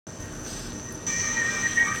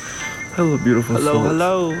Hello, beautiful Hello, souls.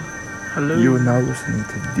 hello, hello. You are now listening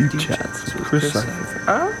to Deep, Deep Chats with with Chris Chris Cypher. Cypher.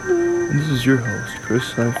 Oh, And this is your host, Chris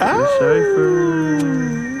Cypher.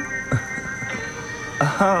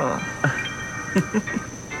 uh-huh.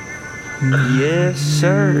 Yes,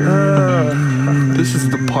 sir. This is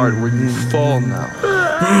the part where you fall now.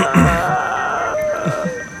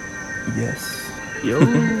 Yes. Yo.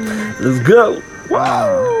 Let's go.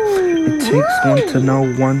 Wow. It takes one to know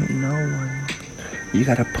one. You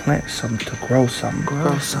gotta plant something to grow something.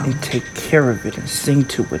 Grow something. And take care of it and sing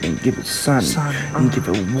to it and give it sun. And give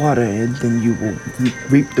it water, and then you will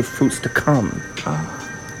reap the fruits to come.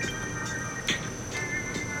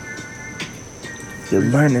 Your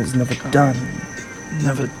learning's never done.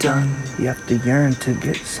 Never done. You have to yearn to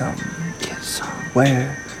get some. Get some.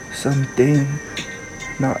 Where something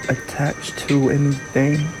not attached to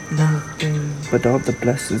anything, Nothing. but all the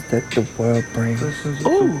blessings that the world brings.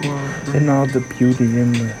 Ooh. And all the beauty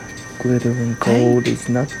and the glitter and gold is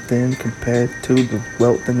nothing compared to the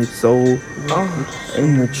wealth in your soul.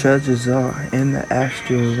 And the treasures are in the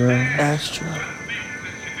astral realm. Astro.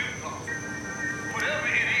 Whatever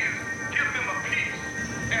it is, give them a peace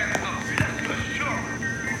and a blessed assurance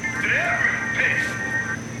that everything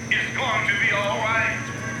is going to be all right.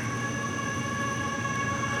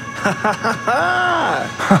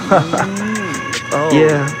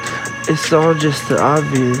 Yeah, it's all just the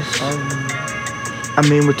obvious. I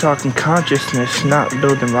mean, we're talking consciousness, not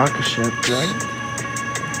building rocket ships, right?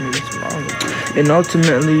 What's wrong with you? And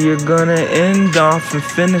ultimately, you're gonna end off and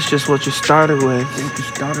finish just what you started with. You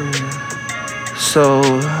started with So,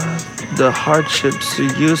 the hardships are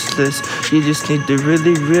useless. You just need to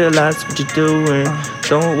really realize what you're doing.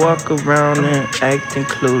 Don't walk around and acting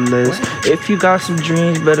clueless. If you got some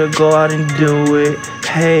dreams, better go out and do it.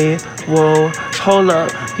 Hey, whoa, hold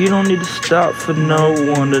up. You don't need to stop for no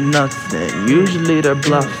one or nothing. Usually they're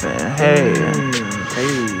bluffing. Hey,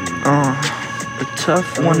 a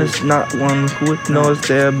tough one is not one who ignores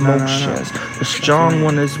their emotions. A strong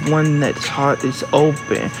one is one that's heart is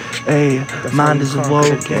open. Hey, mind is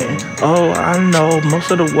awoken. Oh, I know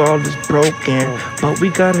most of the world is broken, but we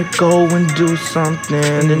gotta go and do something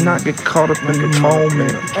and not get caught up in the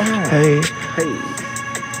moment. Hey,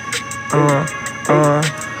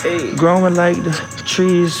 growing like the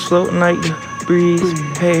trees, floating like the breeze.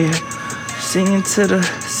 Hey, singing to the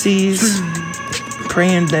seas,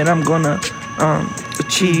 praying that I'm gonna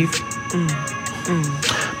achieve.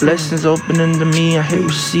 Blessings opening to me, I hit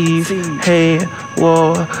receive. Hey,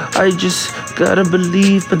 whoa, I just gotta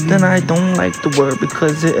believe, but then I don't like the word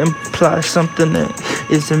because it implies something that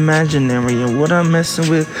is imaginary. And what I'm messing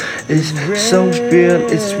with is so real,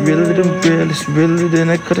 it's realer than real, it's realer than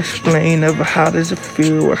I could explain. Ever, how does it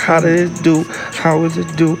feel, or how does it do, how is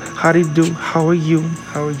it do, how do you do, how are you?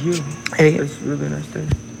 how are you? Hey, It's a really nice day.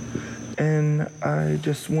 and I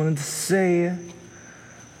just wanted to say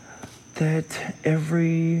that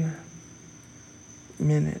every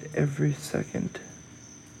minute, every second,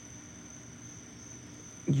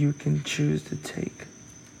 you can choose to take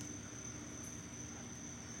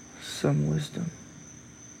some wisdom.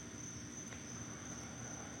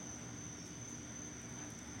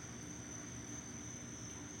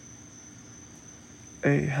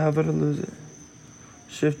 Hey, how about to lose it?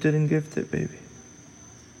 Shift it and gift it, baby.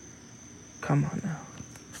 Come on now.